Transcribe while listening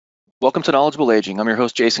Welcome to Knowledgeable Aging. I'm your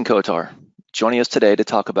host, Jason Kotar. Joining us today to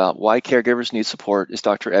talk about why caregivers need support is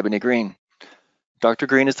Dr. Ebony Green. Dr.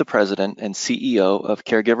 Green is the president and CEO of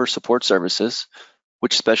Caregiver Support Services,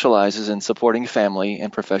 which specializes in supporting family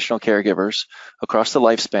and professional caregivers across the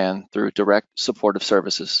lifespan through direct supportive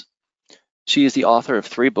services. She is the author of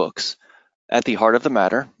 3 books, At the Heart of the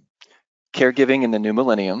Matter, Caregiving in the New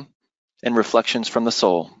Millennium, and Reflections from the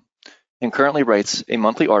Soul, and currently writes a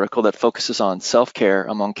monthly article that focuses on self-care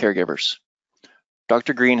among caregivers.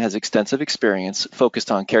 Dr. Green has extensive experience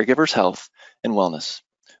focused on caregivers' health and wellness,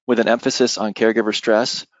 with an emphasis on caregiver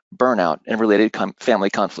stress, burnout, and related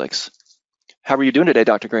family conflicts. How are you doing today,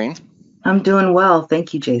 Dr. Green? I'm doing well.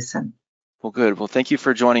 Thank you, Jason. Well, good. Well, thank you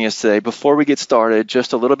for joining us today. Before we get started,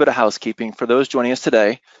 just a little bit of housekeeping. For those joining us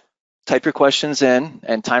today, type your questions in,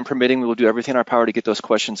 and time permitting, we will do everything in our power to get those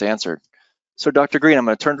questions answered. So, Dr. Green, I'm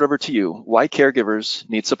going to turn it over to you. Why caregivers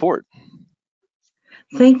need support?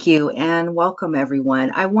 Thank you, and welcome,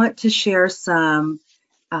 everyone. I want to share some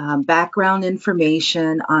background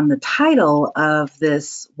information on the title of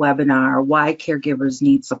this webinar, Why Caregivers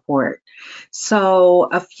Need Support. So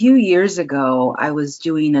a few years ago, I was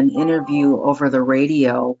doing an interview over the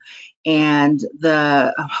radio, and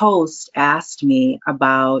the host asked me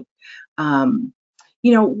about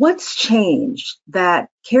what's changed, that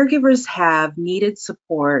caregivers have needed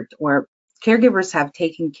support, or caregivers have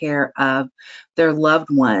taken care of their loved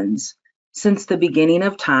ones since the beginning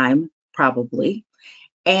of time, probably.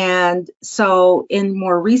 And so in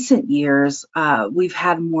more recent years, we've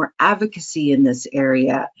had more advocacy in this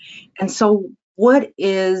area. And so what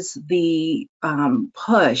is the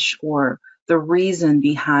push or the reason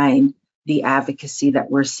behind the advocacy that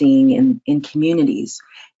we're seeing in communities?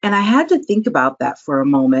 And I had to think about that for a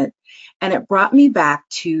moment, and it brought me back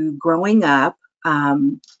to growing up,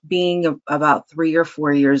 being about 3 or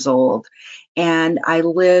 4 years old, and I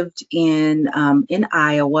lived in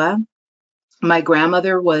Iowa. My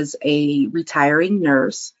grandmother was a retiring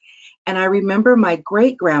nurse, and I remember my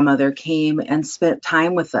great-grandmother came and spent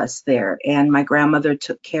time with us there, and my grandmother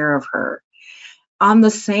took care of her. On the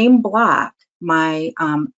same block, my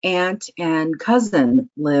aunt and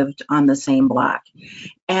cousin lived on the same block.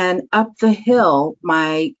 And up the hill,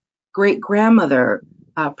 my great-grandmother,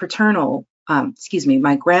 my paternal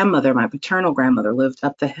grandmother lived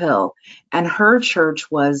up the hill, and her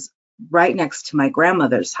church was right next to my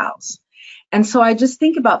grandmother's house. And so I just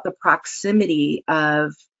think about the proximity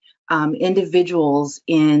of individuals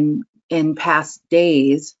in past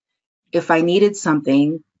days. If I needed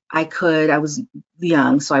something, I was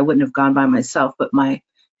young, so I wouldn't have gone by myself, but my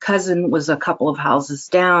cousin was a couple of houses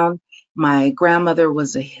down. My grandmother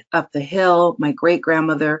was up the hill. My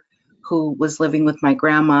great-grandmother, who was living with my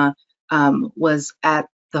grandma, was at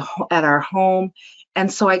our home.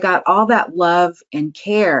 And so I got all that love and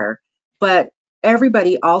care, but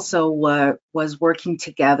everybody also was working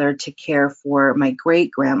together to care for my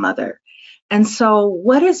great-grandmother. And so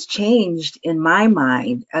what has changed in my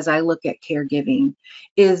mind as I look at caregiving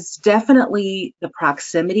is definitely the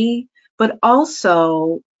proximity, but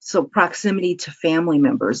also proximity to family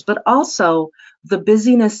members, but also the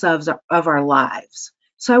busyness of our lives.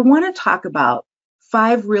 So I want to talk about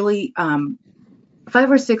 5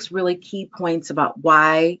 or 6 really key points about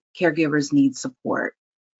why caregivers need support.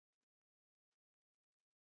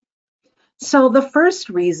 So the first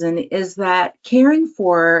reason is that caring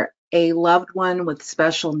for a loved one with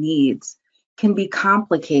special needs can be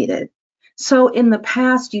complicated. So in the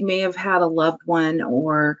past, you may have had a loved one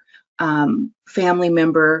or family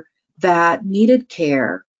member that needed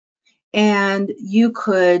care, and you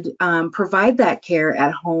could provide that care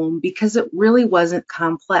at home because it really wasn't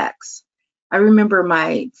complex. I remember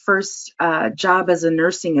my first job as a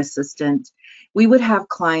nursing assistant. We would have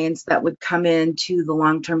clients that would come into the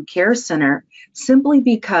long-term care center simply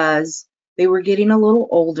because they were getting a little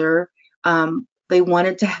older. They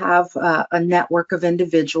wanted to have a network of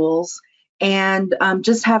individuals, and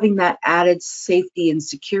just having that added safety and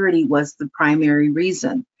security was the primary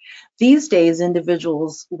reason. These days,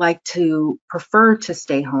 individuals prefer to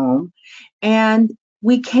stay home, and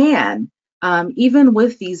we can. Even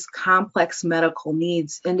with these complex medical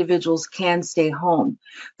needs, individuals can stay home.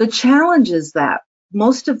 The challenge is that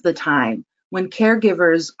most of the time, when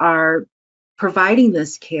caregivers are providing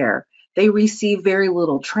this care, they receive very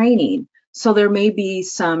little training. So there may be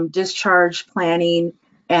some discharge planning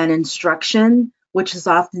and instruction, which is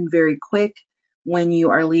often very quick when you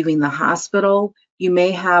are leaving the hospital. You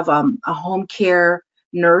may have a home care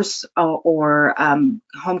nurse or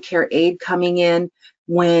home care aide coming in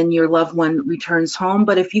when your loved one returns home.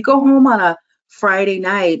 But if you go home on a Friday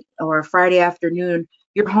night or a Friday afternoon,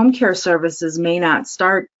 your home care services may not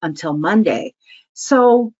start until Monday.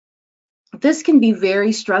 So this can be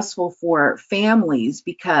very stressful for families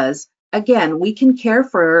because, again, we can care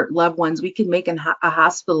for loved ones. We can make a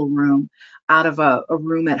hospital room out of a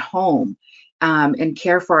room at home, and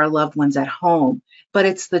care for our loved ones at home. But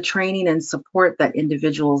it's the training and support that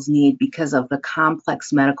individuals need because of the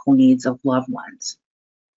complex medical needs of loved ones.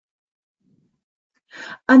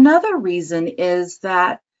 Another reason is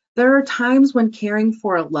that there are times when caring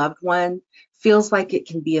for a loved one feels like it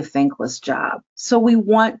can be a thankless job. So we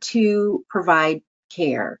want to provide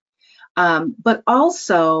care. But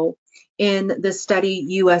also in the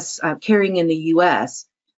study Caring in the US,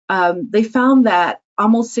 they found that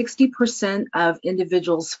almost 60% of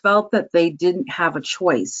individuals felt that they didn't have a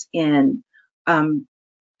choice in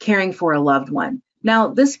caring for a loved one. Now,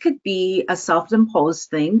 this could be a self-imposed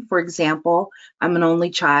thing. For example, I'm an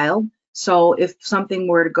only child, so if something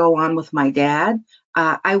were to go on with my dad,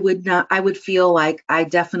 I would feel like I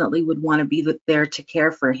definitely would want to be there to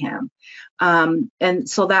care for him. And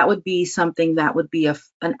so that would be something that would be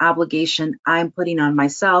an obligation I'm putting on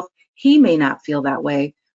myself. He may not feel that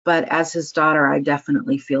way, but as his daughter, I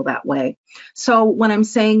definitely feel that way. So when I'm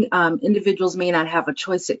saying individuals may not have a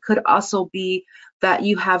choice, it could also be that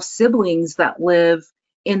you have siblings that live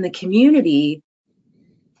in the community,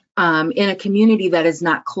 in a community that is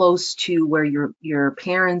not close to where your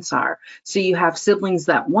parents are. So you have siblings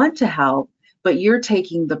that want to help, but you're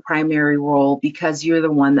taking the primary role because you're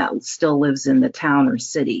the one that still lives in the town or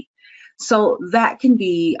city. So that can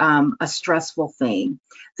be a stressful thing.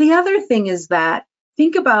 The other thing is that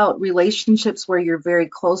think about relationships where you're very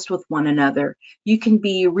close with one another. You can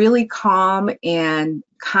be really calm and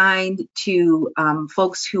kind to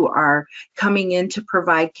folks who are coming in to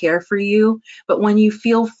provide care for you. But when you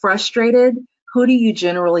feel frustrated, who do you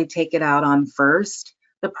generally take it out on first?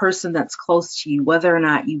 The person that's close to you, whether or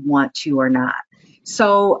not you want to or not.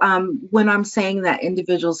 So when I'm saying that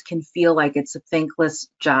individuals can feel like it's a thankless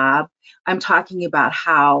job, I'm talking about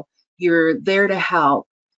how you're there to help.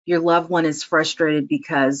 Your loved one is frustrated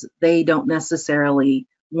because they don't necessarily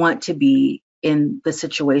want to be in the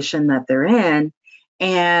situation that they're in,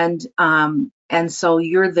 and so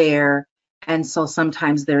you're there, and so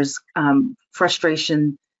sometimes there's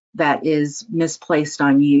frustration that is misplaced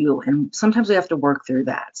on you, and sometimes we have to work through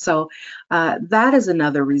that. So that is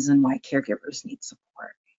another reason why caregivers need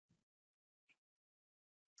support.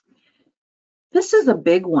 This is a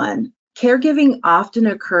big one. Caregiving often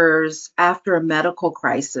occurs after a medical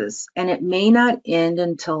crisis, and it may not end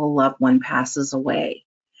until a loved one passes away.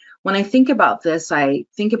 When I think about this, I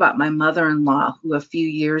think about my mother-in-law, who a few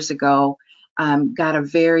years ago got a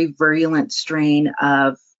very virulent strain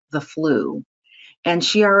of the flu. And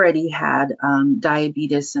she already had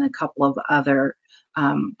diabetes and a couple of other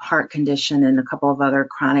heart condition and a couple of other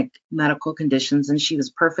chronic medical conditions, and she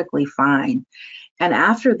was perfectly fine. And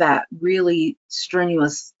after that really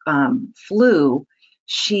strenuous flu,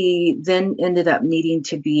 she then ended up needing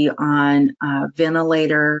to be on a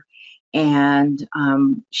ventilator, and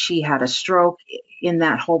she had a stroke in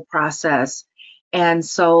that whole process. And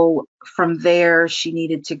so from there, she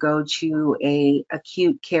needed to go to a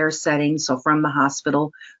acute care setting, so from the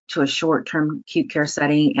hospital to a short-term acute care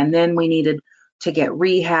setting, and then we needed to get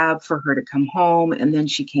rehab for her to come home, and then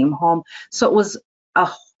she came home. So it was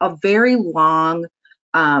a very long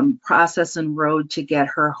process and road to get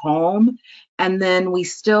her home. And then we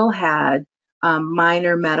still had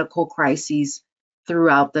minor medical crises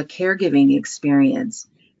throughout the caregiving experience.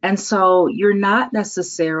 And so you're not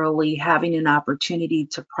necessarily having an opportunity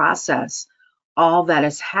to process all that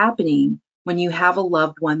is happening when you have a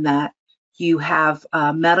loved one that you have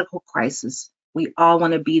a medical crisis. We all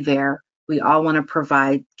want to be there. We all want to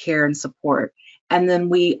provide care and support. And then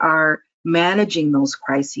we are managing those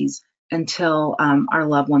crises until our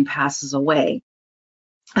loved one passes away.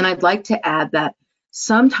 And I'd like to add that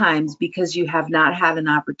sometimes, because you have not had an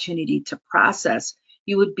opportunity to process,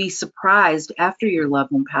 you would be surprised after your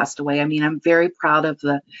loved one passed away. I mean, I'm very proud of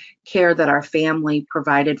the care that our family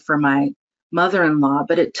provided for my mother-in-law,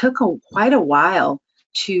 but it took quite a while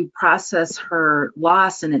to process her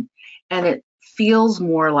loss, and it feels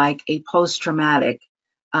more like a post-traumatic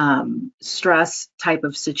stress type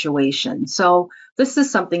of situation. So this is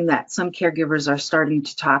something that some caregivers are starting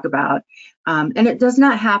to talk about. And it does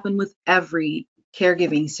not happen with every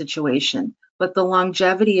caregiving situation, but the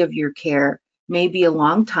longevity of your care may be a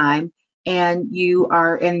long time, and you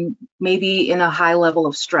are maybe in a high level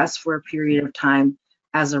of stress for a period of time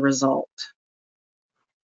as a result.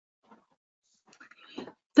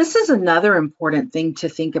 This is another important thing to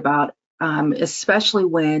think about especially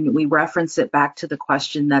when we reference it back to the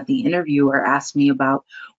question that the interviewer asked me about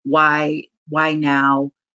why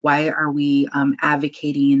now? Why are we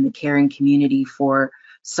advocating in the caring community for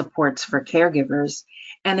supports for caregivers?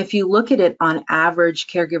 And if you look at it, on average,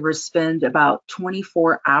 caregivers spend about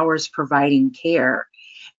 24 hours providing care.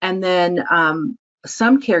 And then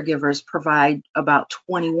some caregivers provide about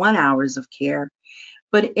 21 hours of care.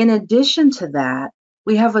 But in addition to that,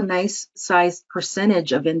 we have a nice sized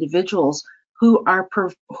percentage of individuals who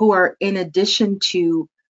are in addition to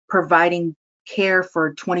providing care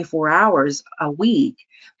for 24 hours a week,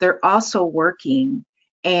 they're also working.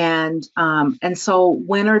 And so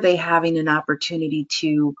when are they having an opportunity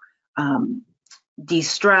to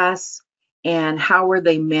de-stress, and how are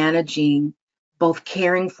they managing both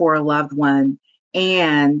caring for a loved one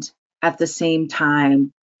and at the same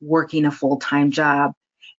time working a full-time job?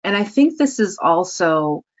 And I think this is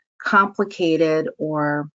also complicated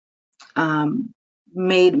or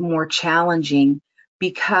made more challenging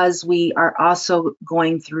because we are also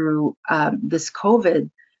going through this COVID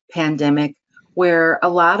pandemic, where a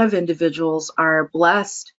lot of individuals are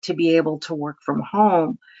blessed to be able to work from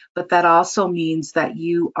home, but that also means that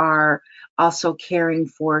you are also caring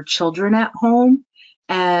for children at home,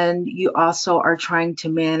 and you also are trying to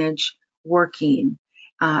manage working.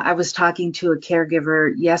 I was talking to a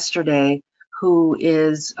caregiver yesterday who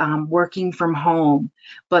is working from home,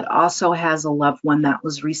 but also has a loved one that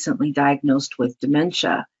was recently diagnosed with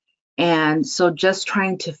dementia. And so just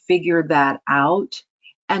trying to figure that out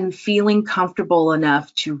and feeling comfortable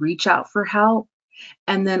enough to reach out for help,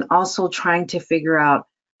 and then also trying to figure out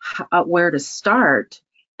where to start.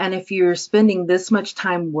 And if you're spending this much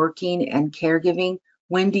time working and caregiving,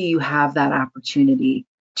 when do you have that opportunity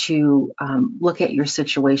to look at your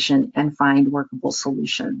situation and find workable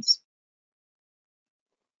solutions?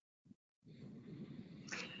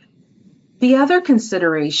 The other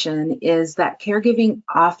consideration is that caregiving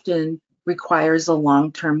often requires a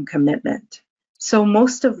long-term commitment. So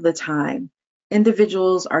most of the time,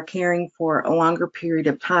 individuals are caring for a longer period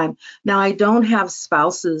of time. Now, I don't have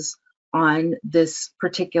spouses on this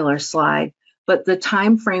particular slide, but the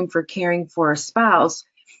time frame for caring for a spouse,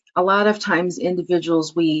 a lot of times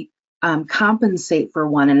individuals, we compensate for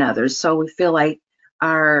one another. So we feel like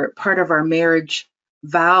part of our marriage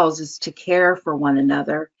vows is to care for one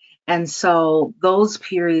another. And so those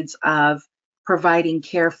periods of providing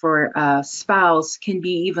care for a spouse can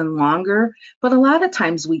be even longer, but a lot of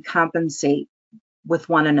times we compensate with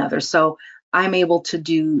one another. So I'm able to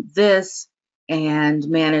do this and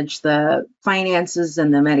manage the finances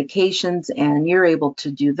and the medications, and you're able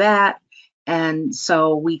to do that. And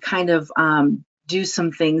so we kind of do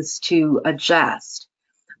some things to adjust.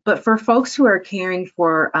 But for folks who are caring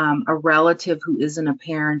for a relative who isn't a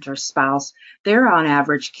parent or spouse, they're on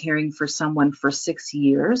average caring for someone for 6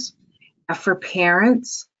 years. For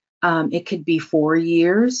parents, it could be 4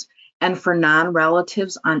 years. And for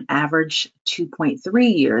non-relatives, on average,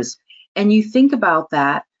 2.3 years. And you think about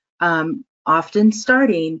that, often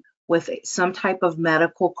starting with some type of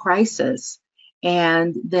medical crisis,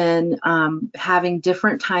 and then having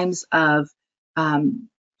different times of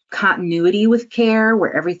continuity with care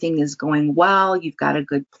where everything is going well, you've got a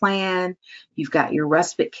good plan, you've got your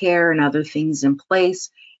respite care and other things in place,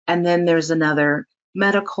 and then there's another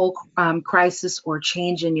medical crisis or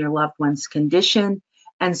change in your loved one's condition.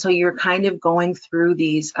 And so you're kind of going through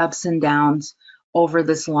these ups and downs over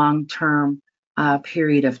this long-term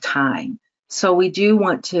period of time. So we do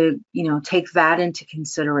want to, take that into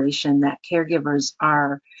consideration, that caregivers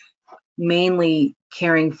are mainly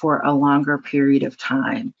caring for a longer period of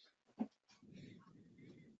time.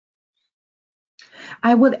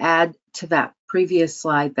 I would add to that previous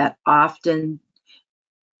slide that often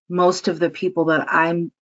most of the people that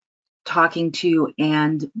I'm talking to,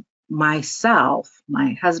 and myself,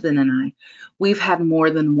 my husband and I, we've had more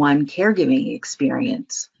than one caregiving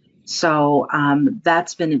experience. So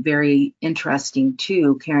that's been very interesting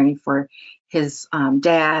too, caring for his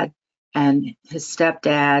dad and his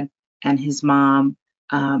stepdad and his mom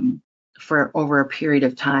for over a period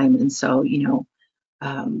of time. And so,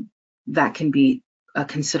 that can be a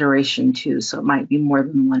consideration too. So it might be more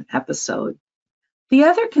than one episode. The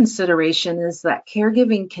other consideration is that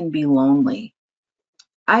caregiving can be lonely.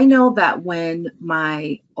 I know that when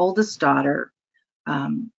my oldest daughter,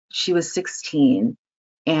 she was 16,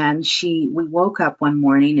 and we woke up one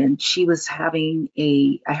morning and she was having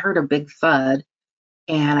I heard a big thud,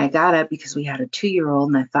 and I got up because we had a 2-year-old,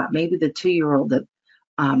 and I thought maybe the 2-year-old had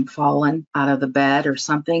fallen out of the bed or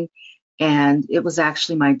something. And it was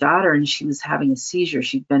actually my daughter, and she was having a seizure.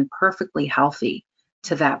 She'd been perfectly healthy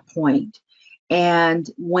to that point. And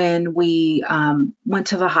when we went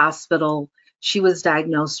to the hospital, she was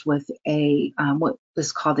diagnosed with a what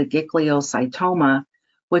is called a gangliocytoma,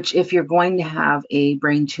 which if you're going to have a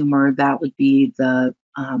brain tumor, that would be the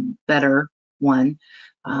better one.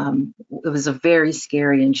 It was a very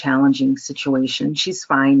scary and challenging situation. She's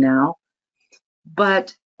fine now.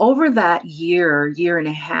 But over that year and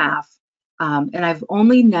a half, and I've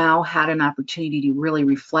only now had an opportunity to really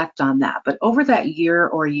reflect on that, but over that year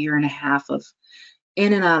or year and a half of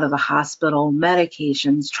in and out of the hospital,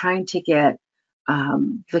 medications, trying to get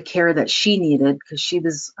the care that she needed because she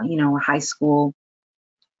was, a high school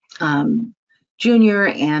junior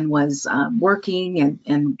and was working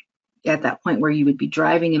and at that point where you would be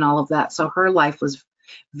driving and all of that. So her life was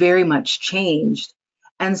very much changed,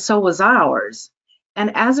 and so was ours.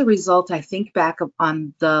 And as a result, I think back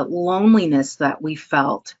on the loneliness that we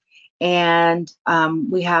felt. And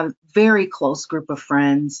we have very close group of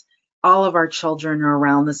friends. All of our children are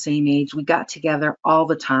around the same age. We got together all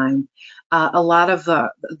the time. A lot of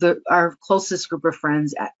our closest group of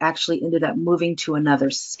friends actually ended up moving to another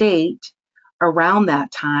state around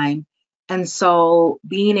that time. And so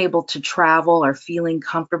being able to travel or feeling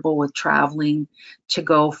comfortable with traveling to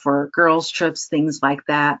go for girls' trips, things like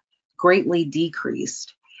that, greatly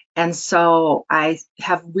decreased. And so I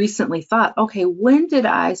have recently thought, okay, when did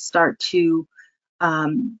I start to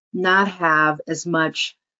not have as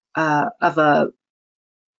much of a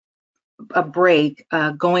break,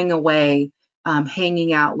 going away,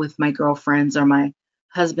 hanging out with my girlfriends or my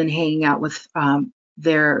husband hanging out with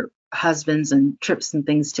their husbands and trips and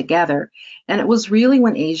things together. And it was really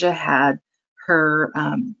when Asia had her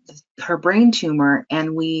her brain tumor,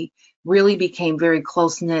 and we really became very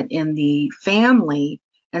close knit in the family.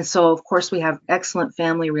 And so, of course, we have excellent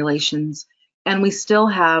family relations, and we still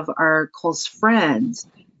have our close friends,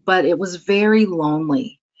 but it was very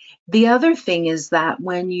lonely. The other thing is that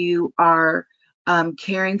when you are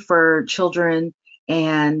caring for children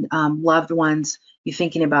and loved ones, you're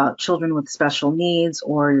thinking about children with special needs,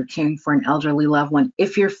 or you're caring for an elderly loved one.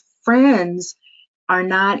 If your friends are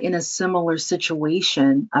not in a similar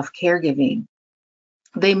situation of caregiving,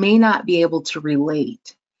 they may not be able to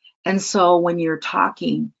relate. And so when you're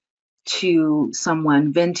talking to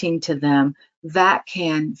someone, venting to them, that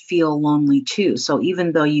can feel lonely too. So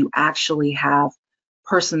even though you actually have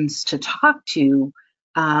persons to talk to,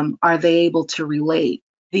 are they able to relate?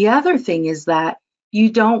 The other thing is that you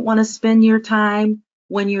don't want to spend your time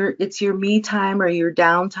when it's your me time or your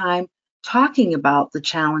downtime talking about the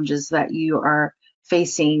challenges that you are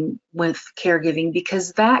facing with caregiving,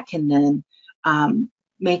 because that can then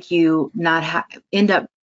make you not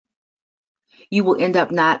you will end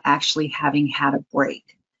up not actually having had a break.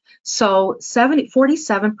 So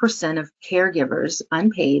 47% of caregivers,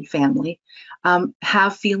 unpaid family,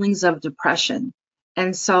 have feelings of depression.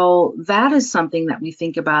 And so that is something that we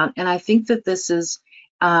think about. And I think that this is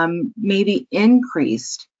maybe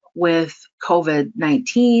increased with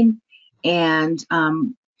COVID-19. And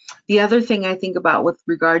the other thing I think about with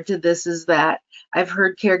regard to this is that I've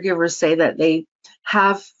heard caregivers say that they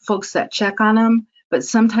have folks that check on them, but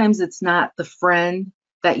sometimes it's not the friend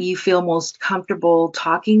that you feel most comfortable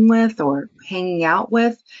talking with or hanging out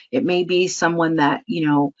with. It may be someone that,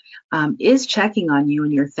 is checking on you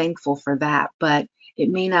and you're thankful for that, but it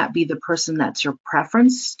may not be the person that's your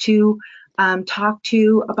preference to talk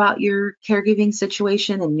to about your caregiving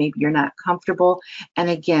situation, and maybe you're not comfortable. And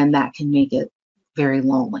again, that can make it very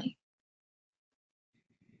lonely.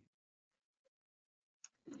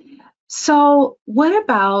 So what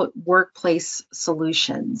about workplace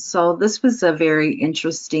solutions? So this was a very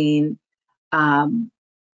interesting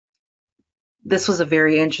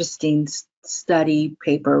study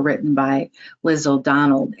paper written by Liz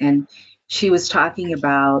O'Donnell, and she was talking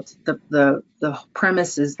about the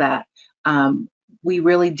premise is that we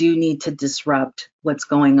really do need to disrupt what's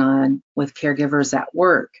going on with caregivers at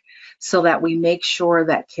work, so that we make sure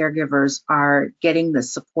that caregivers are getting the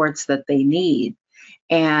supports that they need.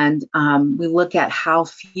 And we look at how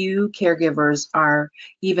few caregivers are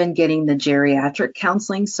even getting the geriatric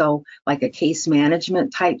counseling, so like a case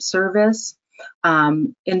management type service.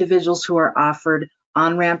 Individuals who are offered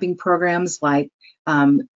on-ramping programs, like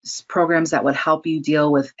programs that would help you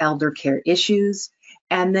deal with elder care issues,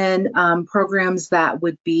 and then programs that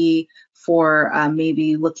would be for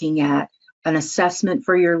maybe looking at an assessment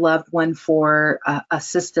for your loved one for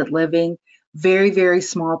assisted living. Very, very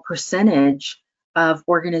small percentage of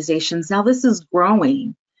organizations. Now this is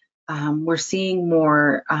growing. We're seeing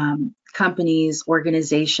more companies,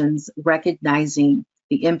 organizations recognizing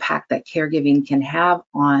the impact that caregiving can have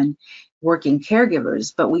on working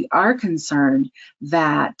caregivers, but we are concerned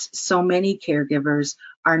that so many caregivers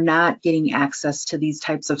are not getting access to these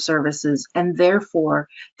types of services, and therefore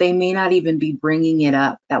they may not even be bringing it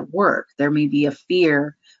up at work. There may be a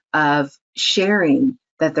fear of sharing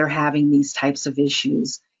that they're having these types of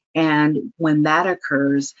issues, and when that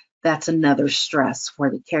occurs, that's another stress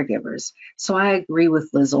for the caregivers. So I agree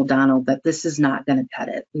with Liz O'Donnell that this is not going to cut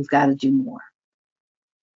it. We've got to do more.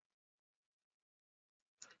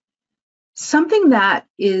 Something that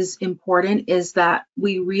is important is that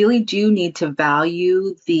we really do need to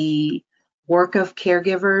value the work of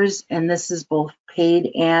caregivers, and this is both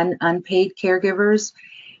paid and unpaid caregivers.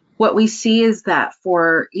 What we see is that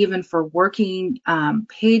even for working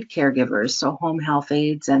paid caregivers, so home health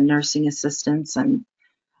aides and nursing assistants and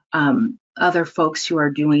other folks who are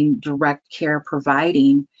doing direct care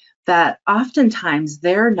providing, that oftentimes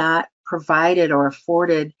they're not provided or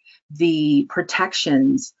afforded the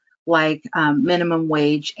protections like minimum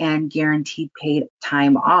wage and guaranteed paid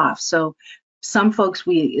time off. So some folks,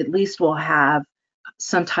 we at least will have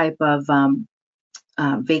some type of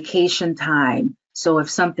vacation time. So if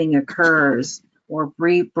something occurs, or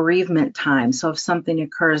bereavement time. So if something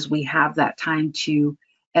occurs, we have that time to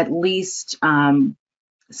at least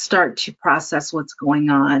start to process what's going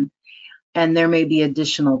on, and there may be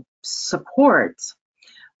additional supports.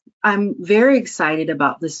 I'm very excited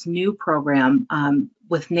about this new program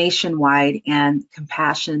with Nationwide and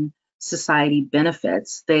Compassion Society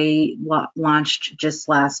Benefits. They launched just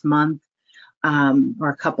last month or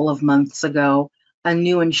a couple of months ago a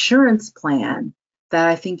new insurance plan that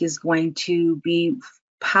I think is going to be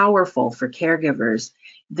powerful for caregivers.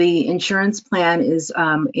 The insurance plan is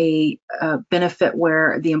a benefit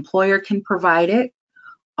where the employer can provide it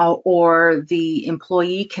or the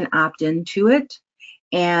employee can opt into it.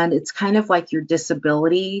 And it's kind of like your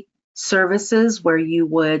disability services where you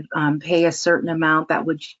would pay a certain amount that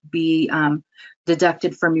would be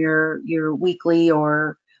deducted from your weekly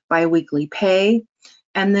or biweekly pay.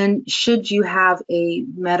 And then should you have a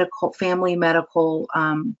family medical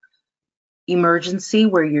emergency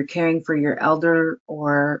where you're caring for your elder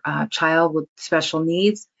or child with special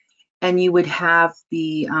needs, and you would have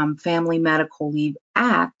the Family Medical Leave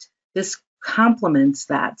Act, this complements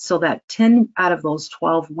that, so that 10 out of those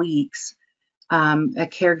 12 weeks, a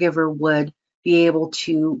caregiver would be able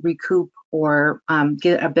to recoup or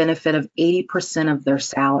get a benefit of 80% of their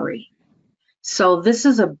salary. So this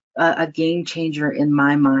is a game changer in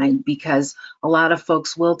my mind, because a lot of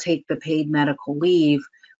folks will take the paid medical leave,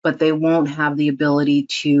 but they won't have the ability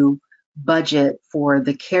to budget for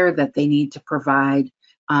the care that they need to provide.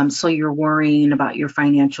 So you're worrying about your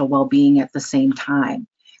financial well-being at the same time.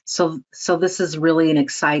 So this is really an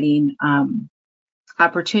exciting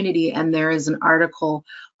opportunity, and there is an article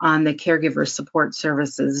on the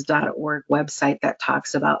caregiversupportservices.org website that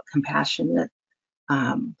talks about Compassionate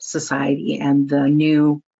Society and the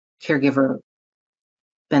new caregiver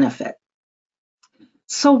benefit.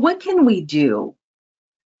 So what can we do?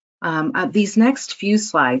 These next few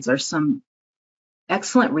slides are some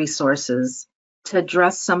excellent resources to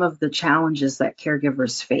address some of the challenges that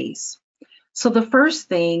caregivers face. So the first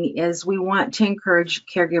thing is we want to encourage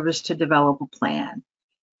caregivers to develop a plan.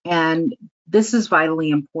 And this is vitally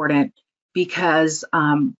important because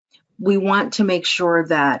we want to make sure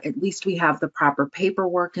that at least we have the proper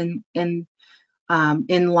paperwork in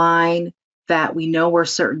line, that we know where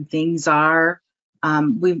certain things are,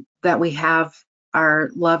 that we have our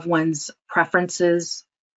loved ones' preferences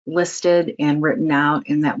listed and written out,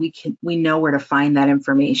 and that we know where to find that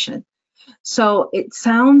information. So it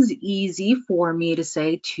sounds easy for me to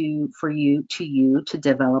say for you to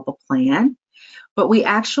develop a plan, but we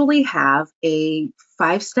actually have a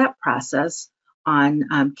 5-step process on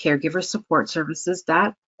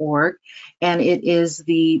caregiversupportservices.org, and it is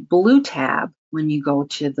the blue tab when you go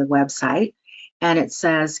to the website, and it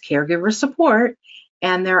says caregiver support,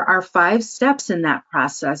 and there are 5 steps in that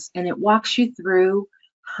process, and it walks you through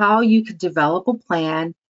how you could develop a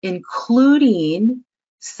plan, including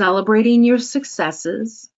celebrating your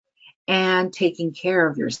successes and taking care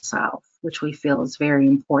of yourself, which we feel is very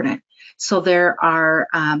important. So there are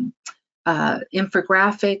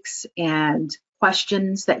infographics and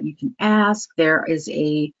questions that you can ask. There is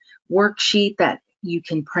a worksheet that you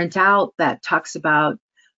can print out that talks about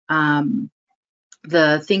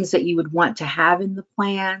the things that you would want to have in the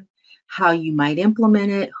plan, how you might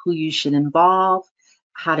implement it, who you should involve,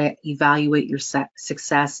 how to evaluate your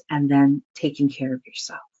success, and then taking care of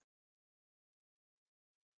yourself.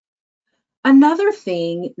 Another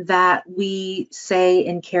thing that we say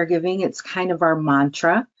in caregiving, it's kind of our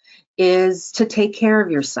mantra, is to take care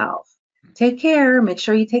of yourself. take care, make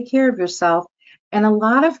sure you take care of yourself. And a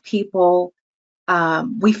lot of people,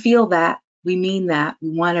 we feel that, we mean that, we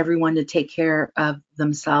want everyone to take care of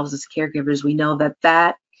themselves as caregivers. We know that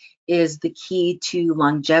that is the key to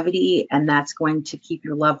longevity, and that's going to keep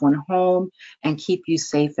your loved one home and keep you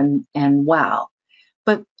safe and well.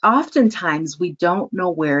 But oftentimes we don't know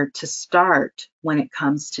where to start when it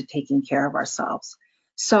comes to taking care of ourselves.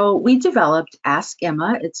 So we developed Ask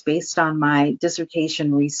Emma. It's based on my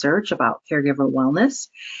dissertation research about caregiver wellness.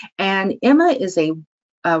 And Emma is a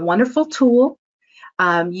wonderful tool.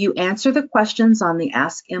 You answer the questions on the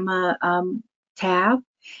Ask Emma tab.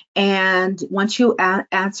 And once you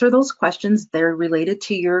answer those questions, they're related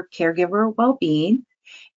to your caregiver well-being.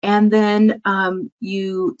 And then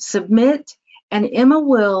you submit, and Emma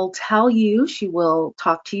will tell you, she will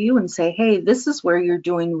talk to you and say, hey, this is where you're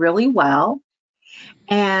doing really well.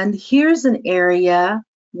 And here's an area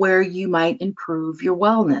where you might improve your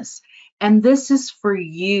wellness. And this is for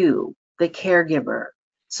you, the caregiver.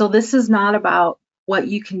 So this is not about what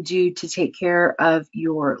you can do to take care of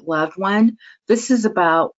your loved one. This is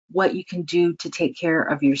about what you can do to take care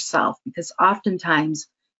of yourself, because oftentimes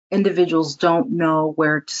individuals don't know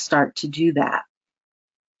where to start to do that.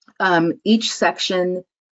 Each section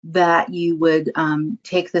that you would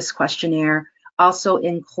take this questionnaire also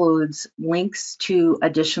includes links to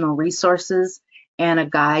additional resources and a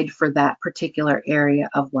guide for that particular area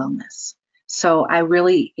of wellness. So I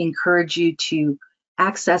really encourage you to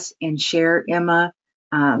access and share Emma.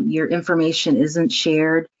 Your information isn't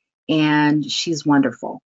shared, and she's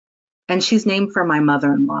wonderful. And she's named for my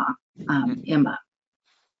mother-in-law, Emma.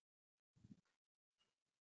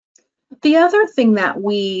 The other thing that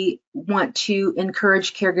we want to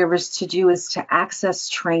encourage caregivers to do is to access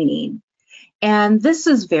training. And this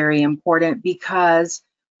is very important because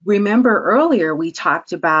remember earlier we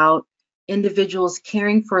talked about individuals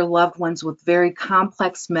caring for loved ones with very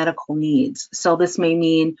complex medical needs. So this may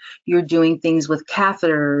mean you're doing things with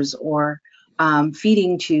catheters or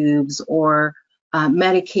feeding tubes or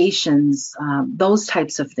medications, those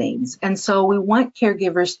types of things. And so we want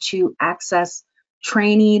caregivers to access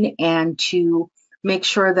training and to make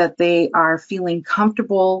sure that they are feeling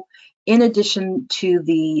comfortable in addition to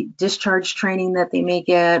the discharge training that they may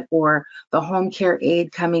get or the home care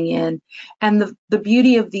aid coming in. And the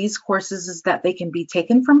beauty of these courses is that they can be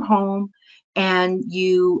taken from home, and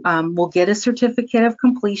you will get a certificate of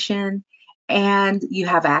completion, and you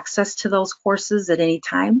have access to those courses at any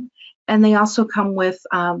time. And they also come with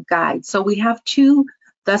guides. So we have two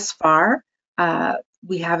thus far.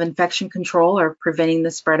 We have infection control, or preventing the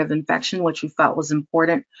spread of infection, which we felt was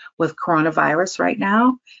important with coronavirus right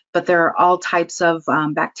now. But there are all types of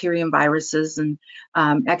bacteria and viruses, and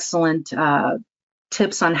excellent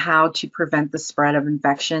tips on how to prevent the spread of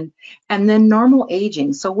infection. And then normal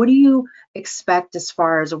aging. So what do you expect as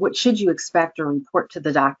far as, or what should you expect or report to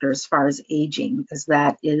the doctor as far as aging? Because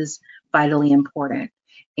that is vitally important.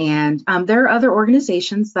 And there are other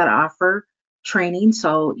organizations that offer training.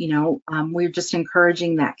 So, we're just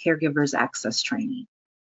encouraging that caregivers access training.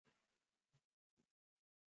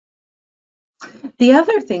 The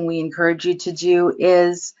other thing we encourage you to do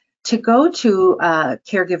is to go to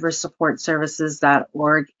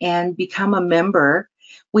caregiversupportservices.org and become a member.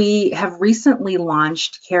 We have recently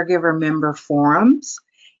launched caregiver member forums,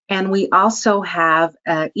 and we also have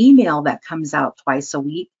an email that comes out twice a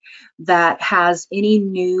week that has any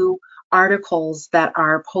new articles that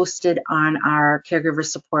are posted on our Caregiver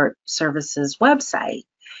Support Services website.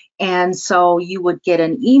 And so you would get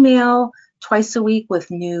an email twice a week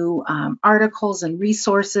with new articles and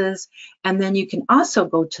resources. And then you can also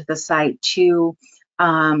go to the site to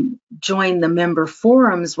join the member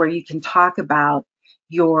forums where you can talk about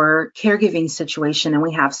your caregiving situation. And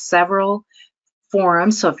we have several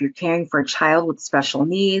forums. So if you're caring for a child with special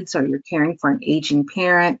needs, or you're caring for an aging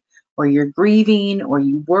parent, or you're grieving, or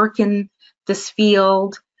you work in this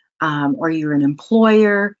field, or you're an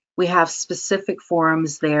employer, we have specific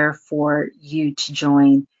forums there for you to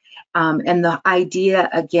join. And the idea,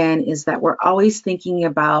 again, is that we're always thinking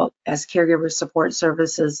about, as caregiver support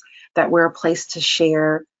services, that we're a place to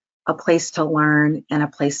share, a place to learn, and a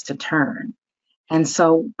place to turn. And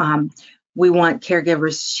so we want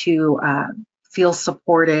caregivers to feel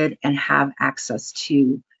supported and have access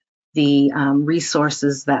to the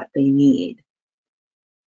resources that they need.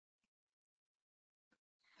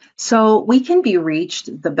 So we can be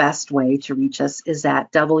reached, the best way to reach us is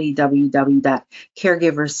at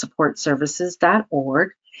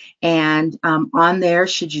www.caregiversupportservices.org. And on there,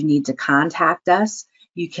 should you need to contact us,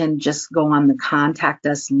 you can just go on the Contact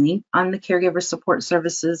Us link on the Caregiver Support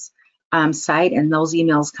Services site, and those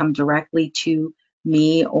emails come directly to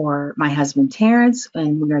me or my husband Terrence,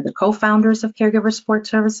 and we are the co-founders of Caregiver Support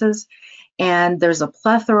Services. And there's a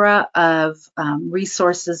plethora of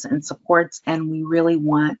resources and supports, and we really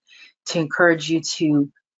want to encourage you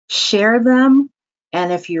to share them,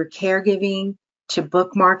 and if you're caregiving, to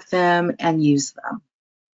bookmark them and use them.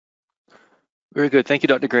 Very good. Thank you,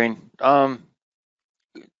 Dr. Green.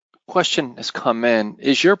 Question has come in.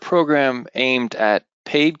 Is your program aimed at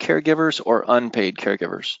paid caregivers or unpaid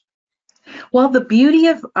caregivers? Well, the beauty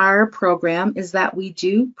of our program is that we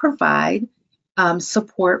do provide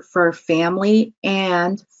support for family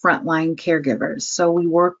and frontline caregivers. So we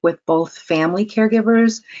work with both family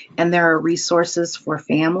caregivers, and there are resources for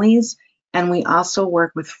families. And we also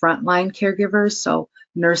work with frontline caregivers, so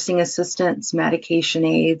nursing assistants, medication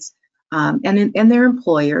aides, and their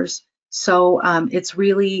employers. So it's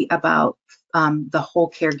really about the whole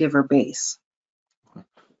caregiver base.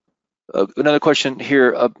 Another question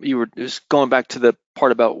here, you were just going back to the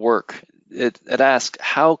part about work. It asks,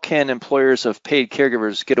 how can employers of paid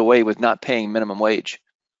caregivers get away with not paying minimum wage?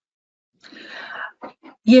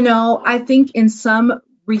 You know, I think in some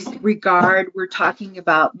regard, we're talking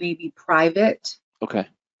about maybe private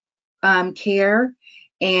care.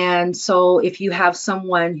 And so if you have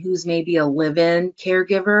someone who's maybe a live-in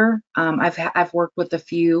caregiver, I've worked with a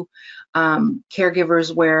few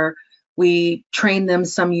caregivers where we trained them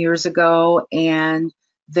some years ago, and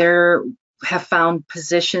they have found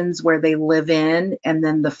positions where they live in, and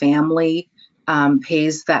then the family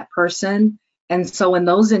pays that person. And so in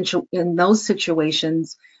those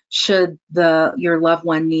situations, should your loved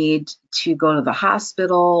one need to go to the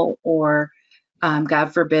hospital, or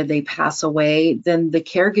God forbid they pass away, then the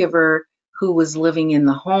caregiver who was living in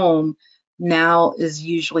the home now is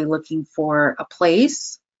usually looking for a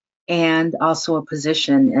place and also a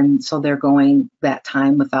position, and so they're going that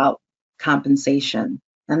time without compensation.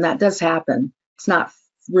 And that does happen. It's not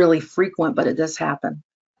really frequent, but it does happen.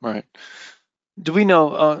 Right. Do we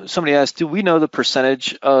know, somebody asked, do we know the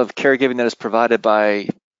percentage of caregiving that is provided by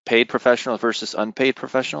paid professionals versus unpaid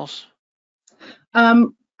professionals?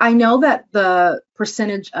 I know that the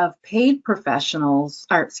percentage of paid professionals,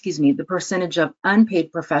 or excuse me, the percentage of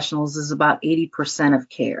unpaid professionals is about 80% of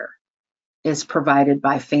care is provided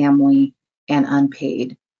by family and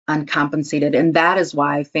unpaid, uncompensated. And that is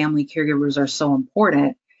why family caregivers are so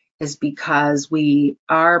important, is because we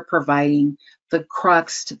are providing the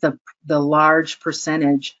crux, the large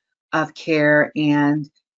percentage of care, and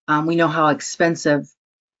we know how expensive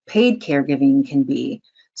paid caregiving can be.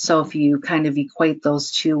 So if you kind of equate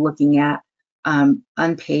those two, looking at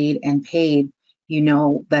unpaid and paid, you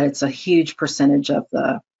know that it's a huge percentage of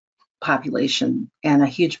the population, and a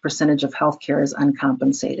huge percentage of healthcare is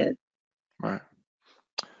uncompensated. Right.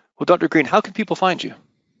 Well, Dr. Green, how can people find you?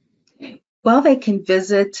 Well, they can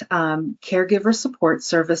visit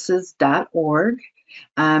caregiversupportservices.org,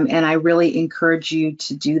 and I really encourage you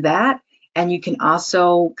to do that. And you can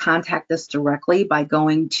also contact us directly by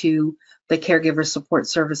going to the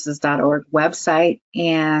caregiversupportservices.org website,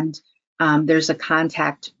 and there's a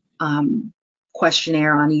contact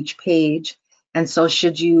questionnaire on each page. And so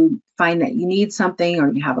should you find that you need something, or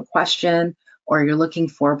you have a question, or you're looking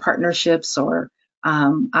for partnerships or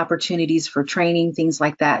opportunities for training, things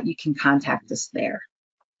like that, you can contact us there.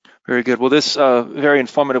 Very good. Well, this very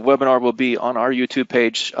informative webinar will be on our YouTube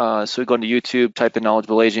page. So go into YouTube, type in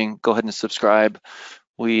Knowledgeable Aging, go ahead and subscribe.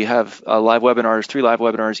 We have live webinars, 3 live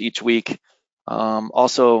webinars each week.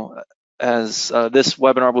 Also, as this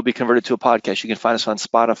webinar will be converted to a podcast, you can find us on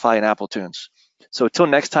Spotify and Apple Tunes. So until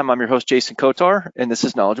next time, I'm your host, Jason Kotar, and this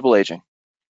is Knowledgeable Aging.